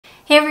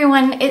Hey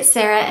everyone, it's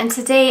Sarah, and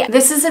today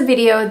this is a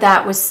video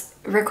that was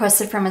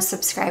requested from a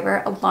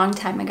subscriber a long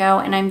time ago,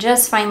 and I'm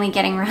just finally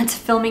getting around to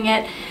filming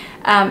it.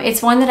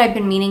 It's one that I've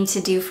been meaning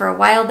to do for a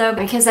while though,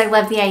 because I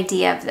love the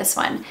idea of this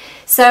one.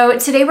 So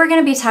today we're going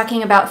to be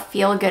talking about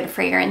feel-good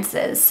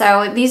fragrances.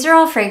 So these are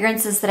all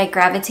fragrances that I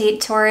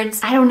gravitate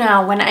towards, I don't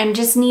know, when I'm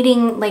just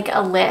needing like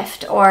a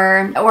lift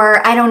or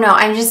I don't know,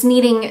 I'm just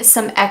needing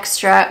some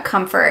extra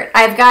comfort.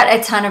 I've got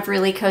a ton of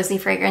really cozy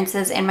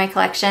fragrances in my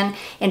collection.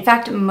 In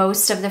fact,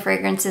 most of the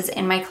fragrances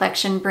in my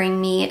collection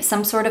bring me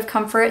some sort of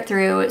comfort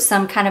through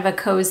some kind of a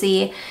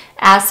cozy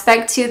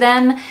aspect to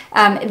them.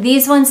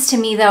 These ones to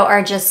me though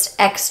are just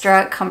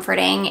extra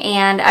comforting,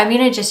 and I'm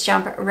gonna just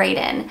jump right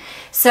in.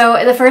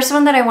 So the first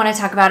one that I want to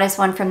talk about is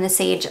one from the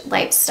Sage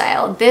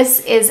Lifestyle.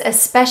 This is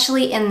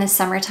especially in the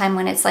summertime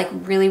when it's like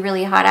really,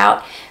 really hot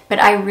out, but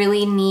I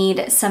really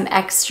need some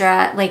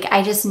extra, like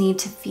I just need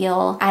to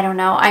feel, I don't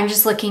know, I'm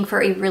just looking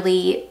for a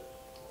really,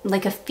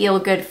 like a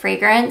feel-good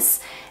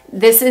fragrance.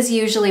 This is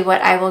usually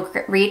what I will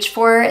reach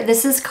for.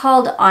 This is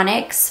called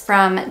Onyx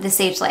from the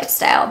Sage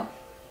Lifestyle.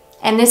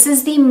 And this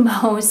is the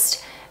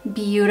most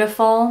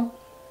beautiful,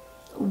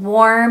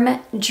 warm,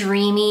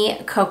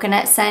 dreamy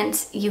coconut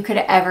scent you could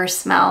ever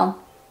smell.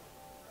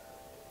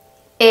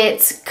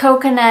 It's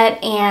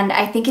coconut, and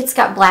I think it's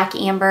got black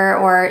amber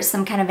or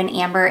some kind of an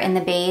amber in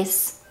the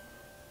base.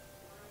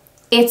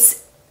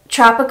 It's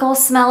tropical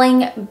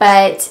smelling,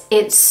 but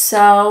it's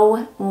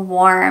so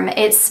warm.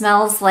 It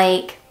smells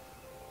like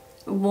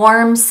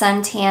warm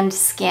suntanned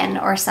skin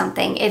or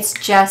something. It's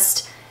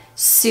just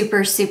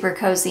super, super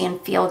cozy and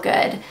feel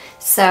good.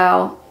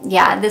 So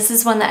yeah, this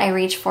is one that I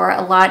reach for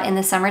a lot in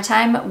the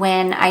summertime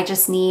when I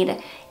just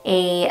need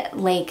a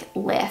like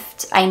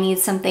lift. I need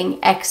something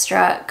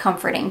extra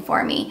comforting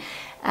for me.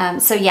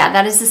 So yeah,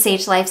 that is the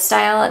Sage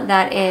Lifestyle.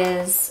 That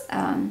is,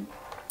 and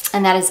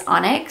that is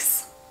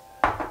Onyx.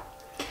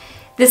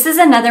 This is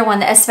another one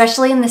that,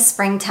 especially in the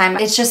springtime,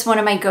 it's just one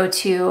of my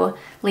go-to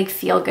like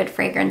feel-good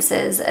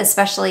fragrances,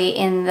 especially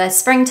in the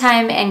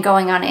springtime and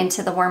going on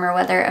into the warmer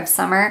weather of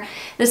summer.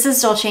 This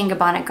is Dolce &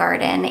 Gabbana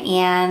Garden,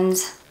 and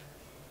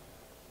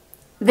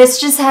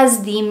this just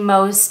has the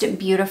most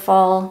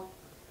beautiful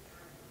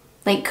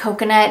like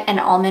coconut and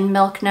almond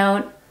milk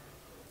note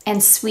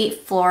and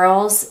sweet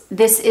florals.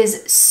 This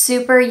is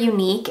super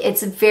unique.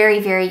 It's very,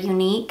 very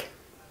unique.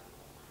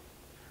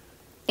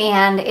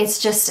 And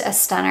it's just a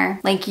stunner.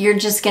 Like you're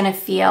just gonna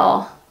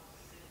feel,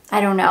 I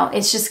don't know,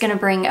 it's just gonna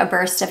bring a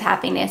burst of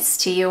happiness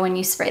to you when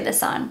you spray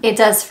this on. It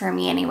does for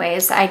me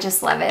anyways, I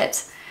just love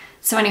it.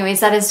 So anyways,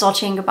 that is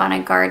Dolce &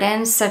 Gabbana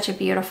Garden, such a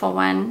beautiful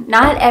one.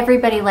 Not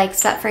everybody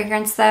likes that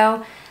fragrance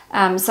though,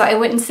 so I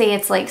wouldn't say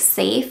it's like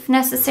safe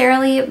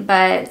necessarily,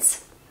 but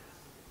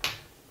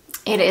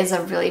it is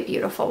a really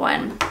beautiful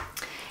one.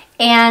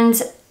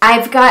 And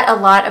I've got a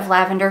lot of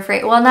lavender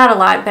well, not a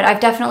lot, but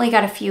I've definitely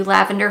got a few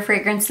lavender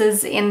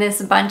fragrances in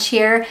this bunch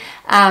here,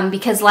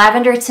 because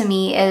lavender to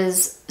me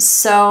is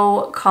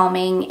so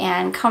calming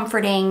and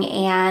comforting,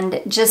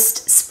 and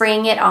just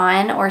spraying it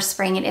on or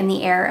spraying it in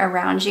the air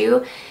around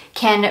you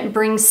can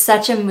bring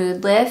such a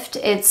mood lift.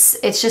 It's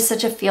just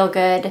such a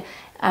feel-good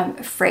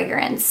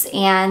fragrance.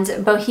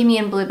 And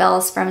Bohemian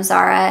Bluebells from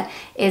Zara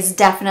is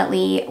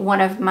definitely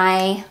one of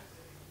my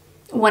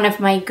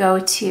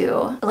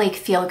go-to like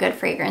feel-good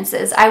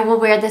fragrances. I will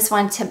wear this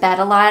one to bed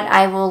a lot.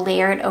 I will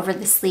layer it over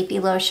the sleepy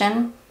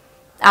lotion.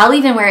 I'll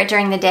even wear it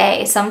during the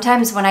day.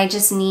 Sometimes when I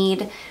just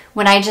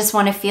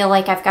want to feel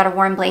like I've got a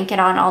warm blanket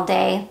on all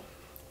day,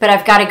 but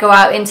I've got to go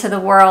out into the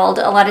world,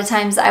 a lot of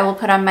times I will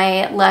put on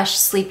my Lush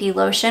Sleepy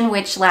Lotion,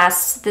 which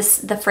lasts,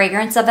 the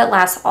fragrance of it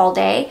lasts all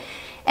day.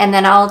 And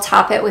then I'll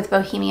top it with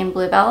Bohemian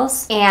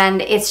Bluebells,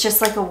 and it's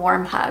just like a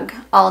warm hug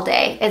all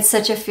day. It's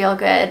such a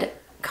feel-good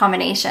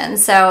combination.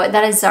 So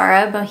that is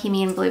Zara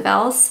Bohemian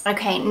Bluebells.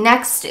 Okay,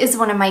 next is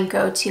one of my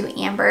go-to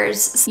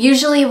ambers.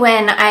 Usually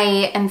when I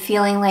am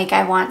feeling like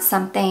I want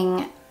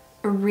something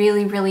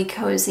really, really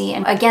cozy,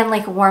 and again,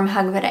 like a warm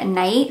hug but at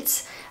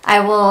night, I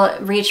will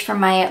reach for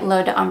my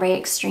L'Eau d'Ambre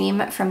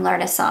Extreme from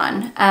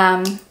L'Artisan.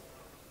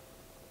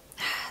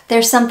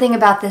 There's something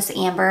about this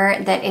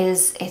amber that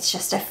it's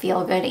just a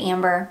feel-good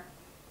amber.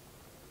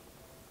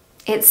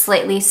 It's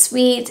slightly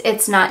sweet,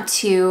 it's not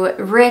too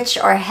rich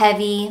or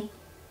heavy,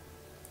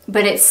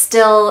 but it's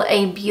still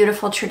a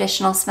beautiful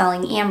traditional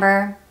smelling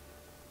amber.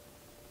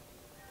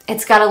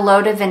 It's got a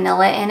load of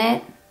vanilla in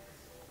it,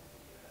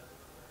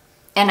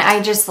 and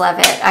I just love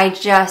it. I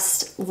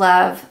just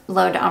love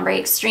L'Eau d'Ambre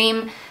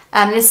Extreme.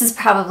 This is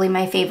probably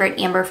my favorite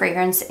amber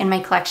fragrance in my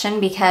collection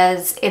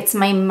because it's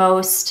my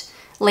most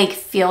like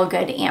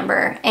feel-good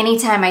amber.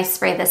 Anytime I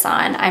spray this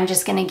on, I'm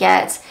just gonna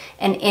get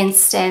an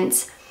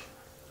instant,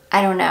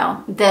 I don't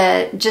know,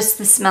 just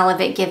the smell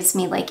of it gives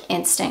me like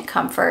instant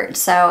comfort.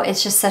 So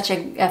it's just such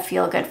a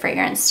feel-good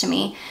fragrance to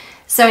me.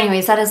 So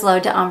anyways, that is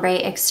L'Eau d'Ambre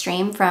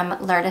Extreme from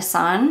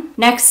L'Artisan.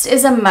 Next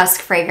is a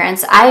musk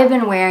fragrance. I have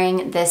been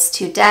wearing this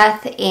to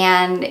death,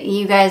 and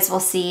you guys will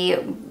see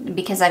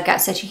because I've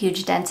got such a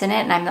huge dent in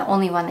it and I'm the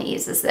only one that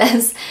uses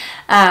this.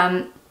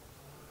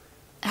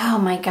 Oh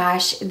my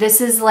gosh, this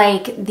is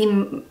like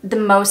the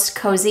most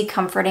cozy,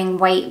 comforting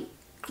white,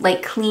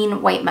 like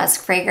clean white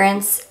musk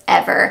fragrance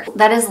ever.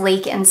 That is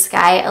Lake and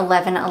Sky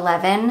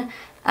 1111.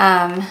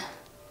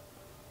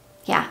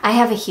 Yeah, I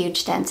have a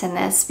huge dent in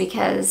this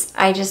because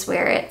I just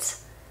wear it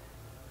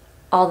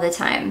all the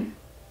time.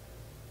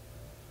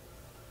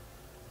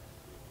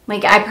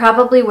 Like, I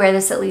probably wear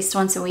this at least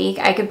once a week.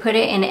 I could put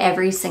it in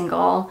every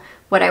single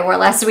what I wore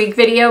last week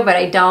video, but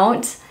I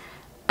don't.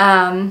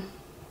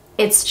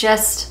 It's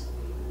just,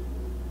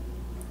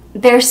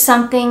 there's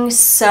something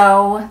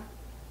so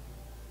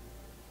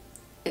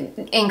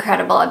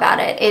incredible about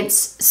it.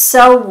 It's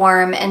so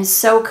warm and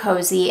so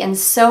cozy and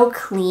so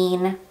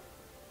clean.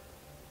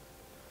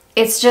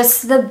 It's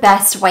just the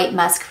best white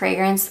musk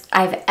fragrance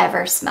I've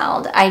ever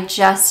smelled. I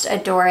just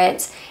adore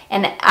it,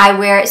 and I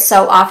wear it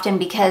so often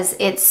because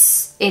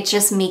it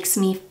just makes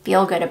me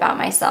feel good about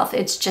myself.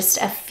 It's just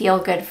a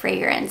feel-good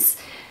fragrance.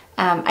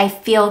 I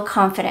feel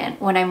confident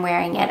when I'm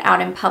wearing it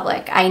out in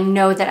public. I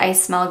know that I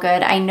smell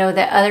good. I know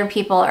that other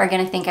people are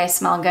going to think I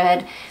smell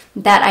good,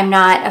 that I'm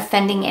not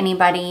offending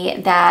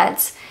anybody,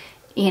 that,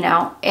 you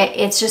know,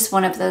 it's just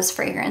one of those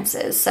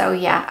fragrances. So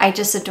yeah, I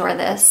just adore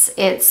this.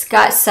 It's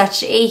got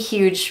such a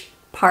huge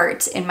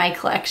part in my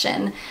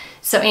collection.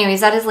 So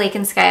anyways, that is Lake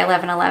and Sky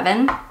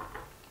 1111.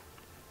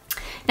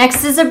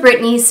 Next is a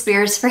Britney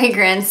Spears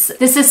fragrance.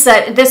 This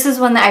is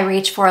one that I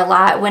reach for a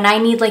lot. When I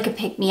need like a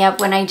pick-me-up,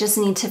 when I just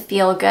need to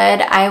feel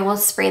good, I will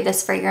spray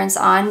this fragrance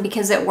on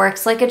because it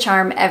works like a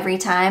charm every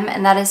time,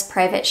 and that is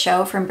Private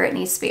Show from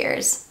Britney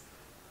Spears.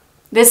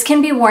 This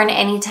can be worn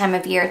any time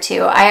of year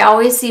too. I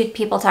always see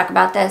people talk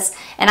about this,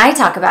 and I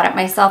talk about it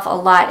myself a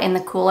lot in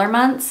the cooler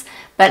months,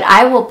 but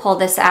I will pull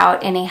this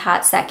out in a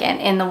hot second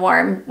in the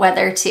warm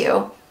weather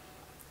too.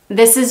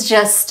 This is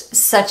just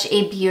such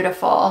a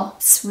beautiful,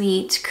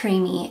 sweet,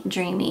 creamy,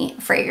 dreamy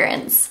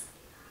fragrance.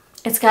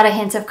 It's got a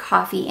hint of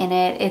coffee in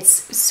it.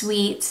 It's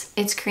sweet,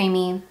 it's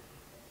creamy,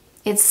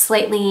 it's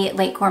slightly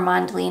Lake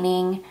Gourmand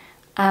leaning.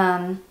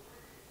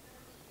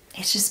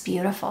 It's just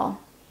beautiful.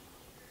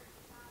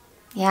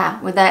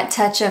 Yeah, with that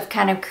touch of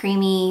kind of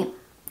creamy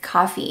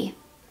coffee.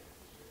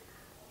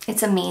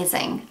 It's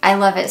amazing. I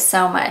love it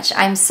so much.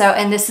 And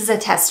this is a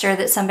tester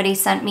that somebody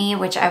sent me,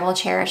 which I will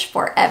cherish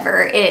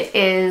forever.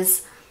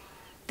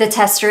 The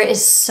tester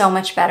is so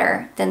much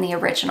better than the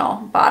original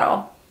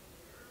bottle.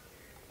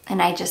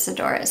 And I just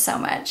adore it so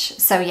much.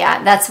 So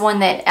yeah, that's one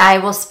that I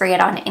will spray it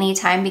on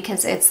anytime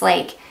because it's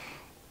like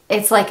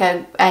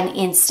an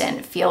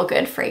instant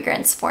feel-good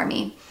fragrance for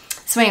me.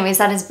 So anyways,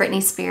 that is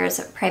Britney Spears'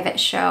 Private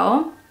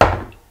Show.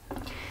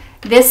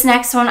 This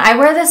next one, I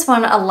wear this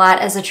one a lot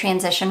as a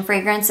transition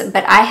fragrance,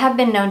 but I have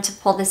been known to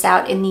pull this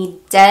out in the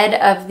dead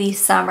of the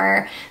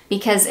summer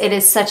because it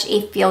is such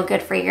a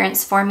feel-good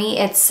fragrance for me.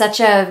 It's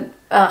such a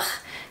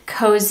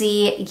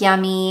cozy,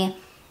 yummy,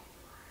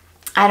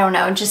 I don't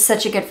know, just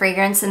such a good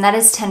fragrance, and that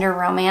is Tender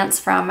Romance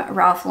from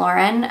Ralph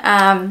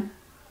Lauren.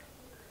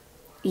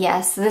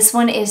 Yes, this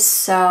one is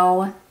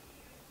so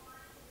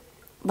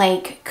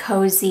like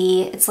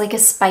cozy. It's like a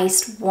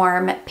spiced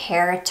warm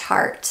pear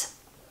tart.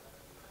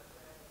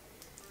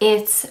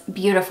 It's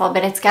beautiful,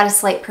 but it's got a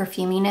slight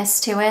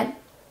perfuminess to it.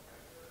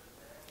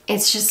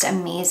 It's just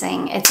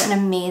amazing. It's an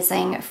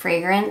amazing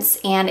fragrance,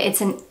 and it's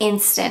an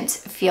instant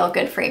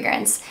feel-good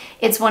fragrance.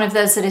 It's one of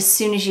those that as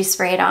soon as you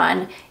spray it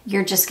on,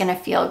 you're just gonna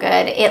feel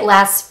good. It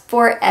lasts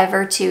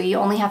forever too. You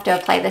only have to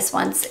apply this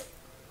once,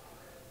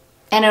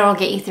 and it'll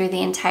get you through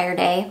the entire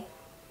day.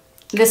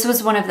 This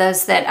was one of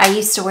those that I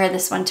used to wear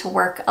this one to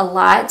work a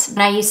lot.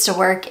 When I used to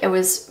work,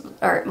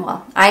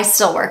 I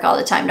still work all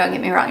the time, don't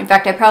get me wrong. In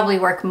fact, I probably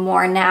work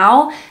more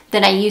now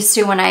than I used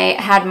to when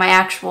I had my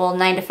actual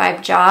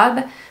 9-to-5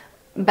 job.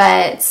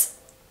 But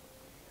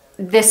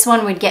this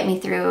one would get me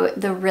through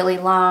the really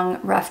long,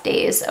 rough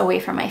days away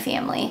from my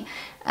family.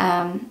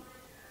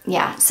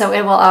 Yeah, so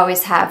it will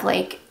always have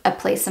like a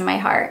place in my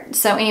heart.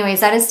 So anyways,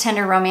 that is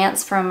Tender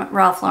Romance from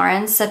Ralph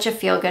Lauren. Such a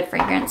feel-good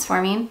fragrance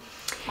for me.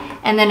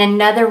 And then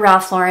another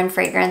Ralph Lauren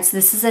fragrance.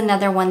 This is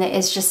another one that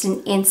is just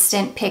an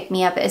instant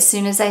pick-me-up as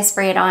soon as I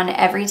spray it on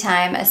every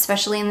time,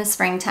 especially in the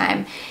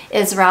springtime,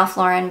 is Ralph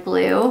Lauren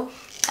Blue.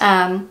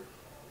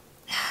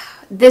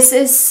 This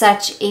is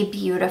such a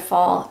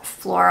beautiful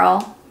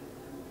floral.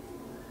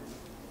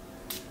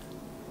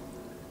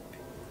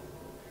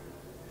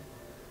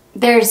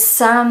 There's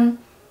some,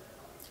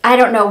 I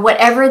don't know,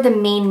 whatever the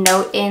main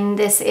note in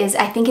this is,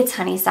 I think it's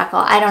honeysuckle.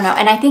 I don't know.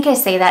 And I think I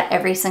say that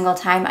every single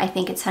time. I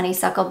think it's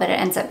honeysuckle, but it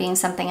ends up being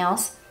something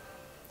else.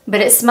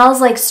 But it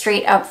smells like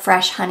straight up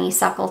fresh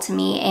honeysuckle to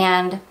me.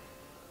 And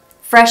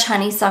fresh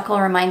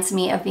honeysuckle reminds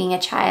me of being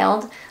a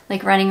child,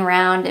 like running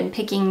around and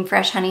picking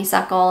fresh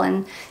honeysuckle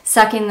and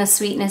sucking the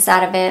sweetness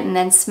out of it and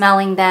then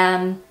smelling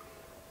them.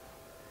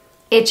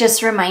 It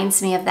just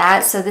reminds me of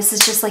that. So this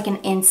is just like an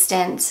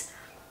instant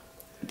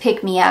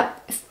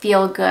pick-me-up,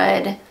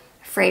 feel-good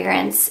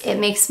fragrance. It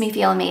makes me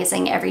feel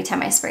amazing every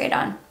time I spray it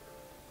on.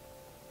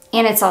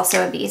 And it's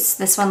also a beast.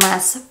 This one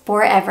lasts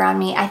forever on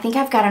me. I think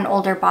I've got an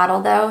older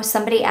bottle though.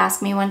 Somebody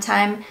asked me one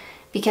time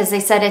because they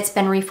said it's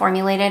been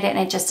reformulated and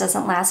it just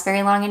doesn't last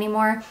very long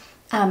anymore.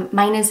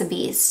 Mine is a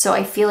Beast, so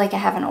I feel like I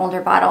have an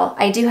older bottle.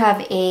 I do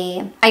have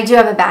a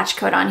batch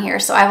code on here,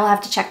 so I will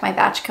have to check my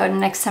batch code, and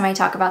next time I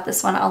talk about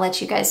this one, I'll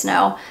let you guys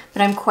know,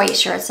 but I'm quite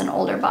sure it's an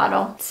older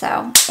bottle.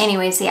 So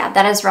anyways, yeah,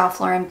 that is Ralph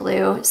Lauren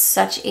Blue.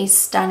 Such a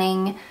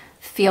stunning,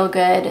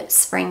 feel-good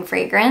spring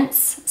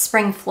fragrance.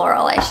 Spring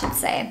floral, I should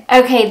say.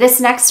 Okay,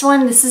 this next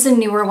one, this is a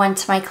newer one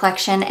to my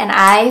collection, and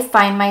I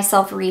find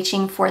myself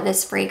reaching for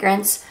this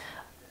fragrance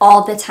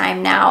all the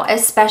time now,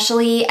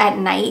 especially at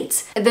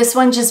night. This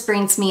one just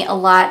brings me a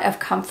lot of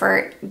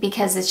comfort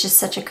because it's just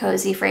such a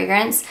cozy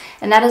fragrance,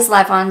 and that is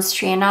Lavon's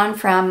Tryon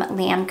from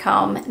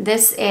Lancome.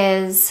 This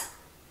is,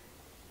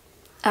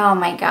 oh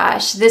my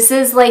gosh, this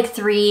is like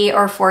 3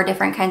 or 4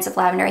 different kinds of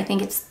lavender. I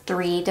think it's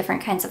 3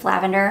 different kinds of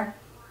lavender,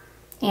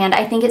 and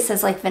I think it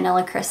says like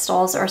vanilla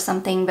crystals or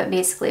something, but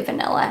basically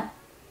vanilla.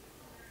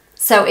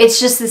 So it's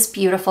just this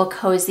beautiful,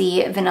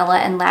 cozy vanilla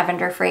and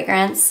lavender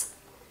fragrance.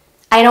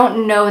 I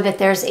don't know that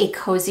there's a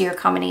cozier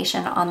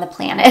combination on the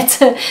planet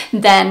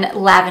than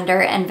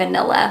lavender and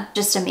vanilla.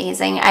 Just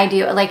amazing. I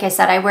do, like I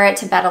said, I wear it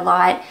to bed a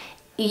lot.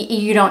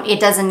 It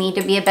doesn't need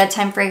to be a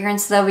bedtime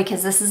fragrance though,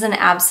 because this is an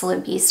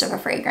absolute beast of a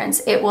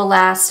fragrance. It will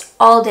last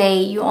all day.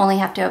 You only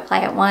have to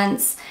apply it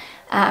once.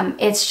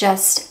 It's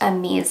just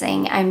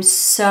amazing. I'm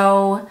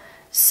so,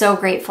 so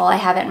grateful I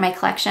have it in my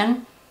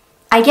collection.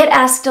 I get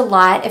asked a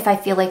lot if I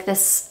feel like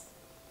this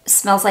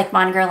smells like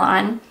Mon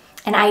Guerlain,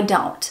 and I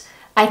don't.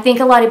 I think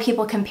a lot of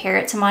people compare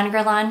it to Mon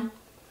Guerlain,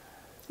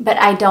 but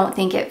I don't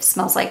think it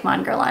smells like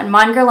Mon Guerlain.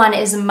 Mon Guerlain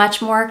is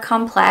much more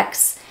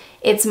complex.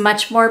 It's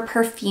much more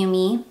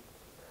perfumey.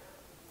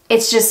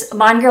 It's just,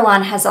 Mon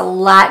Guerlain has a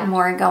lot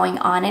more going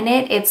on in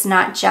it. It's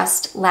not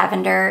just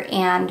lavender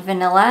and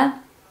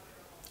vanilla.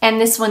 And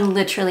this one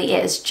literally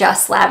is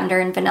just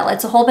lavender and vanilla.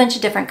 It's a whole bunch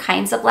of different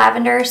kinds of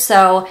lavender.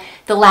 So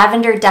the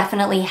lavender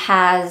definitely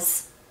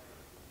has,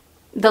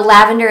 the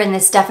lavender in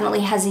this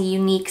definitely has a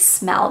unique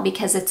smell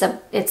because it's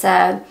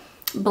a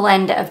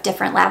blend of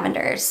different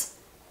lavenders.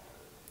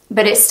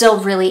 But it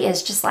still really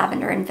is just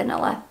lavender and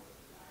vanilla.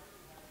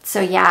 So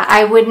yeah,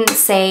 I wouldn't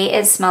say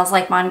it smells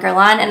like Mon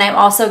Guerlain. And I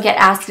also get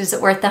asked, is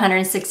it worth the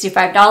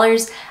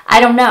 $165? I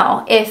don't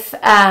know. If,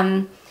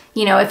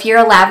 you know, if you're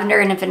a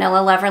lavender and a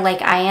vanilla lover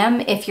like I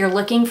am, if you're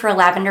looking for a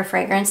lavender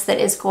fragrance that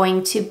is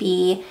going to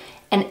be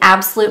an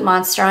absolute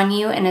monster on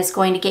you and is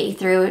going to get you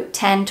through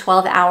 10,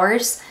 12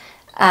 hours,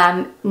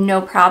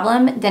 no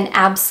problem, then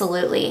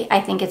absolutely,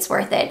 I think it's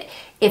worth it.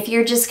 If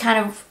you're just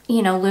kind of,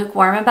 you know,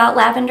 lukewarm about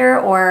lavender,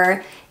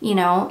 or, you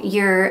know,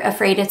 you're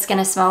afraid it's going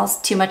to smell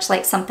too much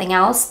like something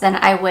else, then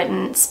I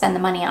wouldn't spend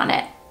the money on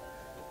it.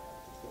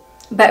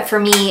 But for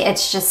me,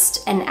 it's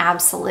just an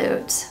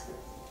absolute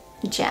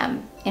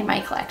gem in my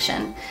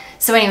collection.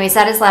 So anyways,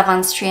 that is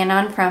Lavon's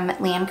Tryon from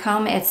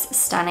Lancome. It's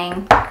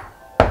stunning.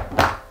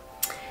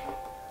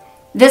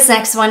 This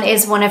next one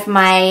is one of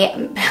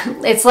my,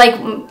 it's like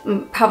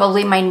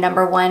probably my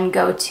 #1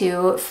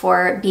 go-to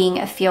for being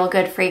a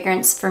feel-good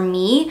fragrance for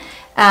me.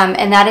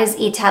 And that is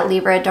Etat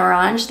Libre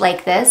d'Orange,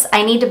 like this.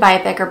 I need to buy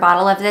a bigger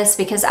bottle of this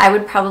because I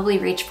would probably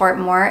reach for it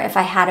more if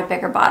I had a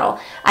bigger bottle.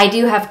 I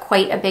do have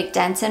quite a big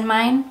dent in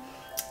mine,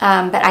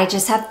 but I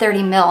just have 30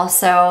 ml.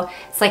 So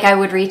it's like I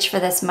would reach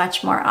for this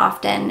much more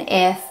often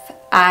if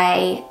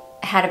I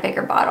had a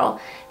bigger bottle.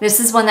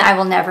 This is one that I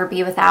will never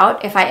be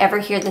without. If I ever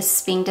hear this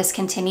is being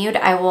discontinued,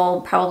 I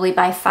will probably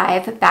buy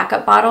 5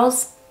 backup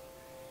bottles.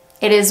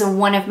 It is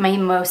one of my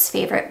most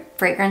favorite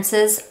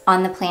fragrances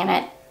on the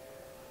planet.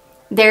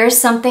 There's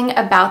something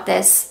about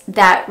this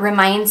that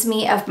reminds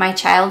me of my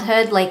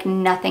childhood like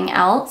nothing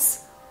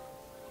else.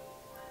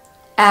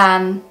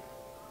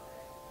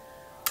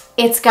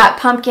 It's got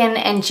pumpkin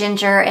and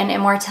ginger and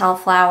immortelle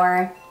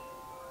flower.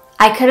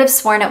 I could have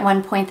sworn at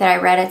one point that I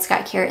read it's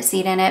got carrot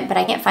seed in it, but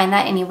I can't find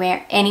that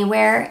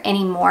anywhere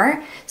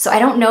anymore. So I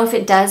don't know if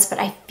it does, but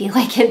I feel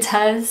like it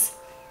does.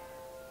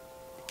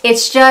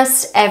 It's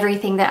just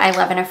everything that I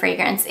love in a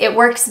fragrance. It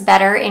works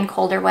better in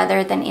colder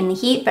weather than in the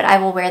heat, but I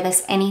will wear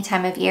this any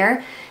time of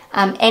year.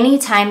 Any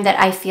time that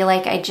I feel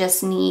like I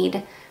just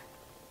need,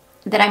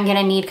 that I'm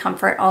gonna need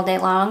comfort all day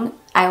long,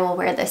 I will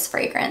wear this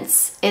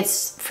fragrance.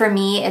 It's, for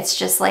me, it's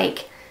just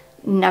like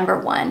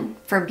 #1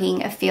 for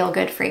being a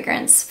feel-good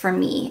fragrance for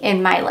me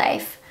in my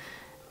life.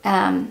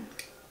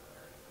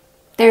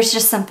 There's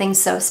just something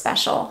so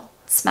special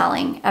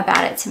smelling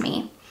about it to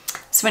me.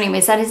 So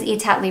anyways, that is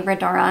Etat Libre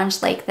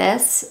d'Orange, like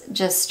this.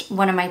 Just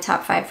one of my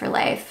top 5 for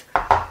life.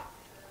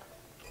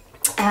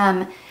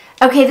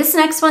 Okay, this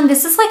next one,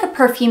 this is like a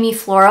perfumey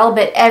floral,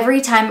 but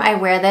every time I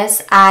wear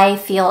this, I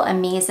feel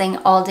amazing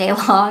all day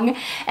long.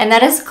 And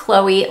that is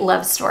Chloe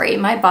Love Story.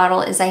 My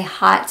bottle is a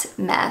hot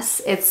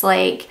mess. It's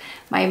like,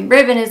 my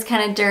ribbon is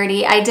kind of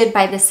dirty. I did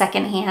buy this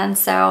secondhand,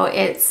 so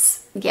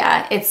it's,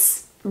 yeah,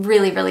 it's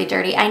really, really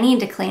dirty. I need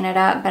to clean it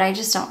up, but I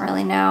just don't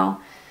really know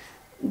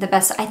the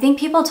best. I think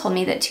people told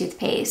me that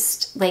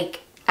toothpaste,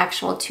 like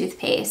actual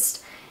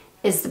toothpaste,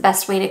 is the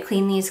best way to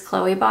clean these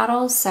Chloe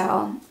bottles.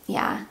 So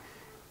yeah,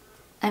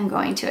 I'm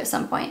going to at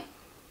some point.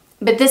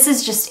 But this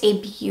is just a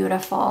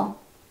beautiful,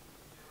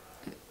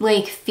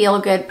 like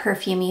feel-good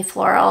perfumey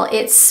floral.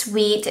 It's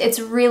sweet. It's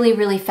really,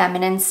 really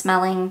feminine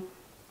smelling.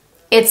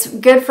 It's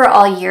good for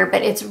all year,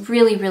 but it's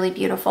really, really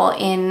beautiful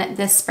in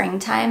the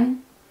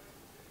springtime.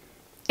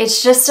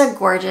 It's just a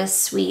gorgeous,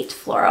 sweet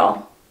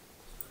floral.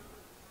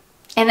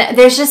 And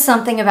there's just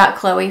something about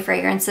Chloe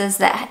fragrances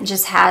that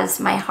just has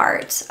my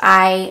heart.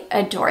 I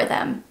adore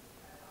them.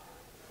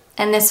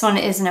 And this one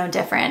is no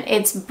different.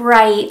 It's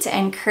bright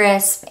and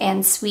crisp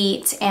and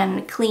sweet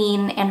and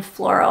clean and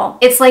floral.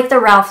 It's like the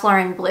Ralph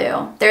Lauren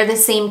Blue. They're the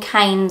same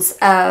kinds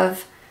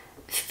of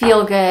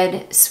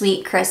feel-good,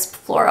 sweet, crisp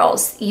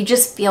florals. You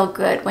just feel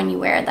good when you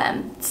wear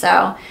them.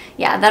 So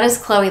yeah, that is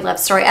Chloe Love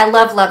Story. I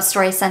love Love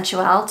Story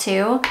Sensuelle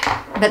too,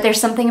 but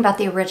there's something about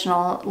the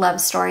original Love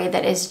Story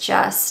that is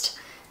just,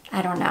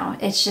 I don't know,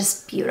 it's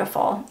just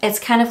beautiful. It's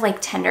kind of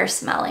like tender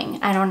smelling.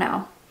 I don't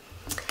know.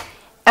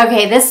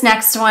 Okay, this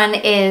next one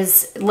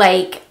is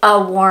like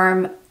a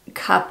warm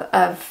cup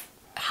of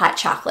hot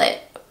chocolate,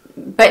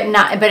 but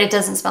it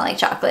doesn't smell like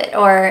chocolate,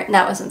 or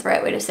that wasn't the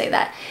right way to say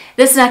that.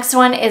 This next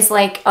one is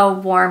like a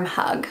warm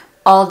hug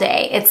all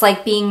day. It's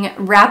like being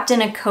wrapped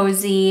in a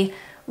cozy,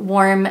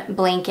 warm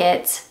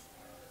blanket,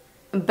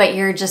 but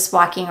you're just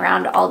walking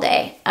around all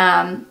day.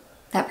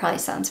 That probably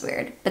sounds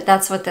weird, but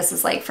that's what this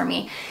is like for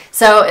me.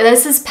 So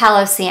this is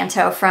Palo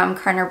Santo from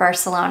Carner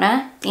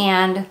Barcelona,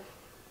 and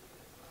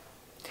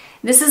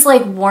this is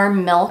like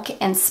warm milk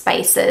and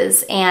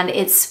spices, and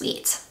it's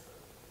sweet.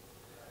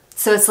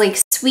 So it's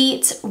like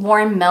sweet,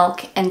 warm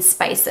milk and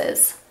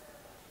spices.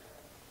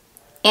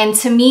 And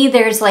to me,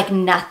 there's like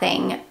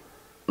nothing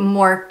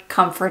more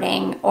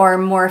comforting or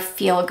more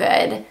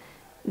feel-good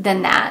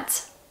than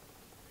that.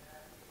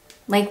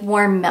 Like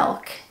warm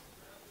milk.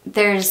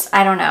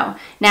 I don't know.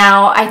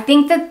 Now, I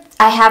think that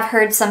I have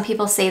heard some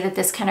people say that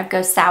this kind of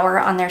goes sour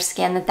on their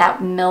skin,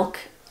 that milk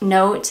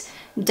note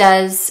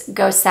does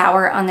go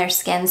sour on their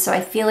skin. So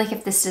I feel like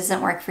if this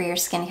doesn't work for your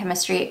skin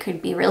chemistry, it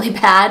could be really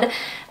bad.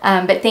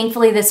 But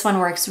thankfully this one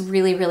works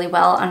really, really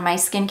well on my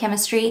skin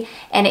chemistry.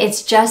 And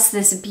it's just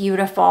this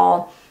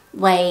beautiful,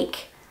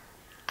 like,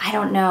 I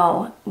don't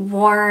know,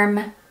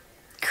 warm,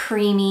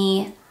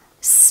 creamy,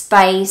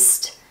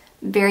 spiced,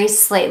 very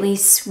slightly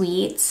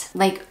sweet,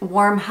 like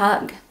warm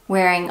hug,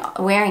 wearing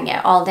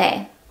it all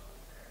day.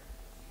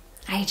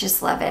 I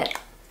just love it.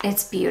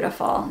 It's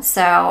beautiful.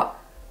 So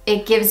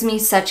it gives me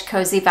such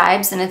cozy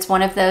vibes, and it's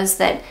one of those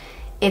that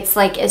it's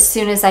like as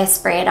soon as I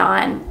spray it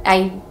on,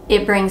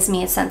 it brings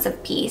me a sense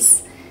of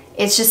peace.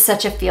 It's just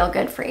such a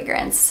feel-good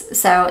fragrance.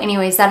 So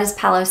anyways, that is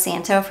Palo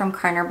Santo from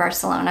Carner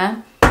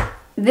Barcelona.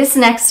 This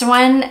next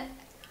one,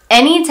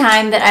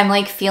 anytime that I'm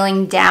like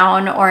feeling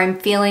down, or I'm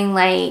feeling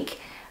like,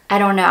 I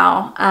don't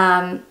know,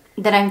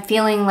 that I'm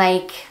feeling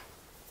like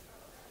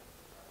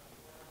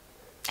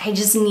I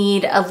just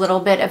need a little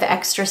bit of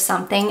extra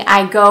something,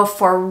 I go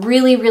for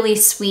really, really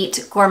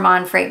sweet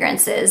gourmand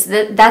fragrances.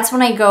 That's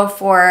when I go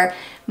for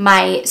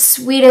my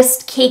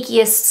sweetest,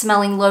 cakiest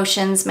smelling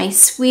lotions, my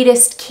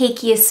sweetest,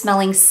 cakiest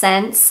smelling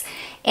scents.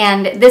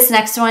 And this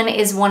next one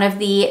is one of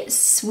the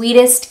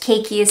sweetest,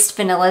 cakiest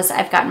vanillas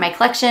I've got in my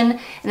collection,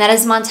 and that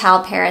is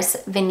Montal Paris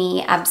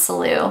Vanille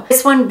Absolu.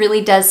 This one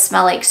really does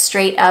smell like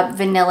straight up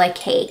vanilla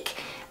cake.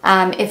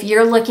 If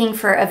you're looking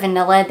for a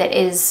vanilla that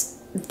is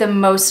the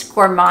most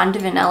gourmand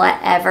vanilla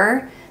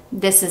ever,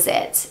 this is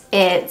it.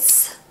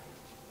 It's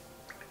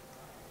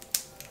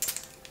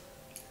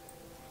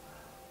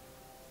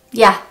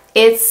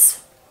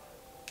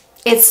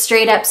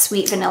straight up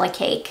sweet vanilla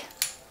cake.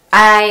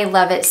 I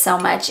love it so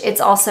much.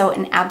 It's also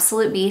an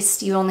absolute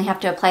beast. You only have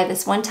to apply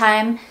this one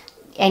time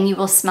and you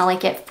will smell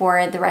like it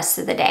for the rest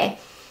of the day.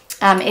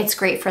 It's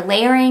great for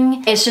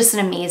layering. It's just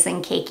an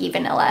amazing cakey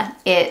vanilla.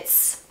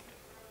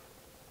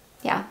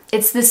 Yeah,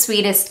 it's the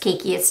sweetest,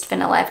 cakiest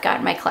vanilla I've got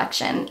in my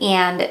collection.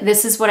 And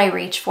this is what I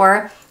reach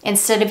for.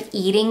 Instead of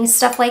eating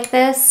stuff like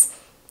this,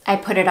 I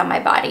put it on my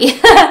body.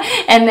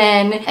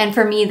 and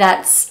for me,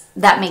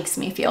 that makes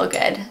me feel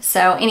good.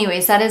 So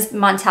anyways, that is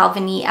Montal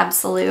Vanille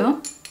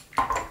Absolu.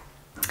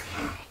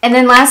 And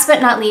then last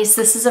but not least,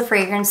 this is a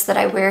fragrance that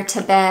I wear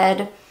to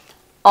bed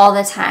all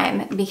the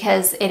time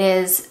because it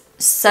is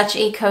such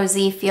a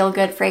cozy,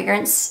 feel-good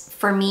fragrance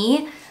for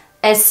me.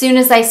 As soon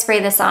as I spray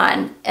this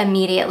on,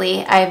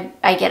 immediately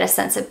I get a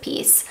sense of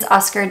peace. It's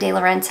Oscar de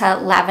la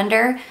Renta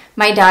Lavender.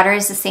 My daughter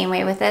is the same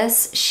way with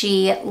this.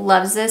 She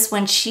loves this.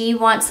 When she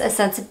wants a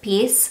sense of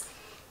peace,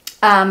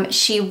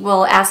 she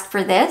will ask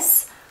for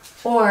this,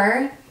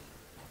 or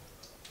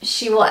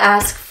she will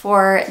ask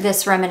for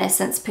this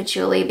Reminiscence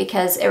Patchouli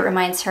because it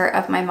reminds her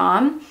of my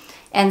mom.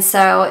 And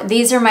so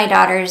these are my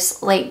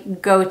daughter's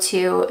like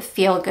go-to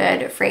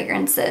feel-good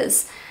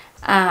fragrances.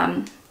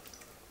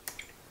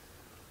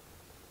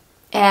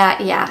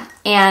 Yeah,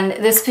 and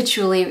this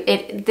patchouli,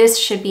 this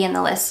should be in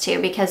the list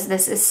too because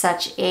this is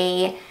such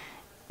a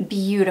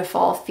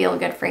beautiful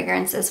feel-good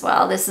fragrance as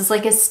well. This is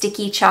like a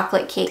sticky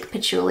chocolate cake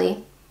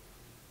patchouli.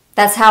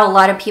 That's how a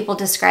lot of people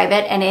describe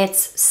it, and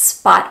it's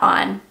spot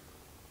on.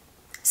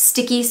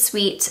 Sticky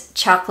sweet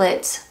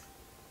chocolate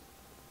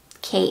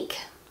cake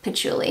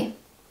patchouli.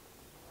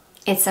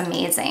 It's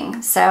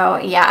amazing. So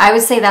yeah, I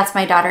would say that's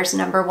my daughter's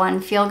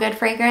 #1 feel-good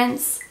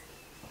fragrance.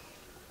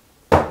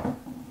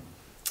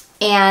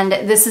 And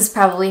this is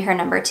probably her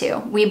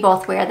 #2. We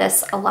both wear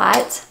this a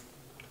lot.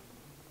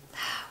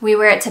 We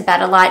wear it to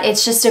bed a lot.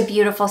 It's just a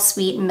beautiful,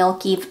 sweet,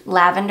 milky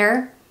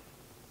lavender.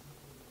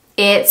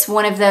 It's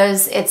one of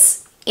those,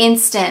 it's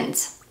instant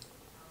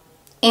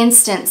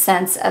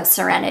sense of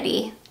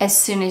serenity as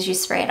soon as you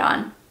spray it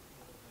on.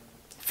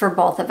 For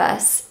both of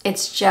us,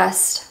 it's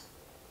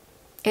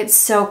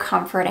so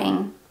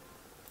comforting.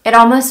 It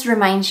almost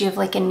reminds you of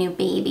like a new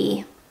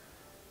baby.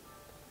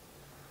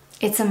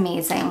 It's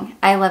amazing.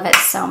 I love it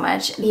so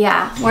much.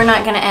 Yeah, we're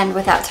not gonna end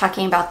without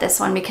talking about this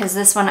one because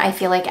this one I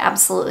feel like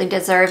absolutely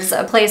deserves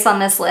a place on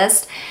this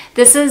list.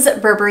 This is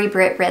Burberry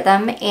Brit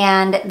Rhythm,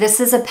 and this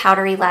is a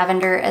powdery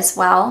lavender as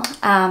well.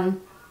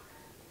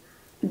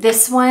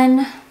 This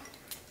one,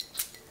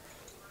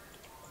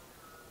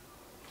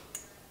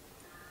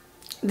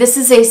 this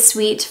is a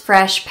sweet,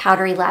 fresh,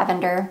 powdery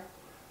lavender.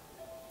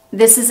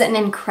 This is an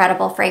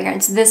incredible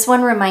fragrance. This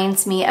one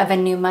reminds me of a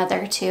new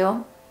mother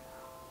too.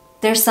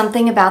 There's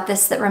something about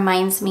this that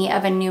reminds me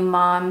of a new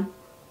mom,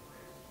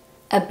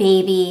 a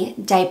baby,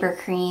 diaper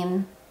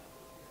cream.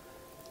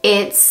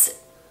 It's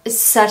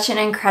such an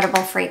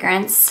incredible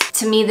fragrance.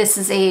 To me, this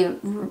is a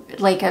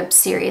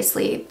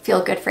seriously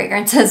feel-good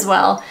fragrance as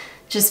well,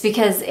 just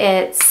because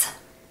it's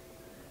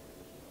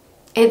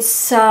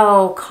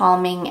so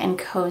calming and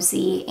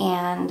cozy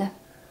and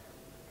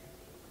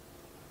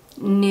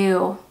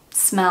new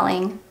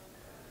smelling.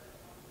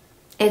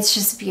 It's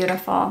just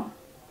beautiful.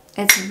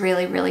 It's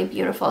really, really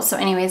beautiful. So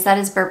anyways, that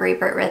is Burberry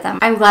Brit Rhythm.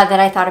 I'm glad that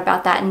I thought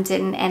about that and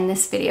didn't end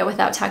this video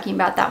without talking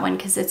about that one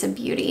because it's a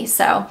beauty.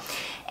 So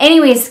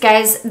anyways,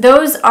 guys,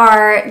 those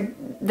are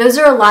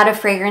a lot of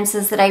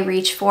fragrances that I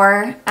reach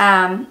for.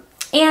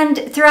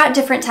 And throughout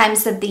different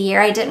times of the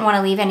year, I didn't want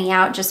to leave any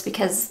out just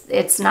because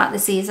it's not the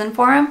season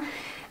for them.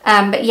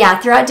 But yeah,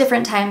 throughout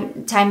different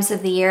times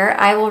of the year,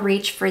 I will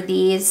reach for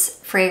these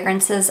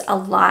fragrances a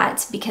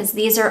lot because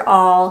these are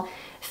all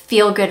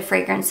feel-good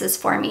fragrances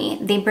for me.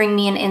 They bring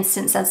me an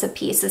instant sense of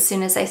peace as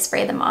soon as I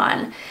spray them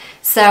on.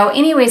 So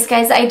anyways,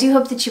 guys, I do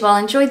hope that you all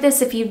enjoyed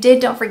this. If you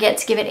did, don't forget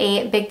to give it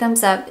a big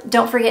thumbs up.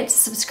 Don't forget to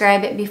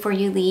subscribe before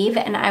you leave,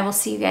 and I will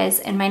see you guys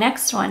in my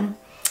next one.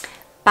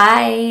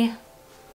 Bye.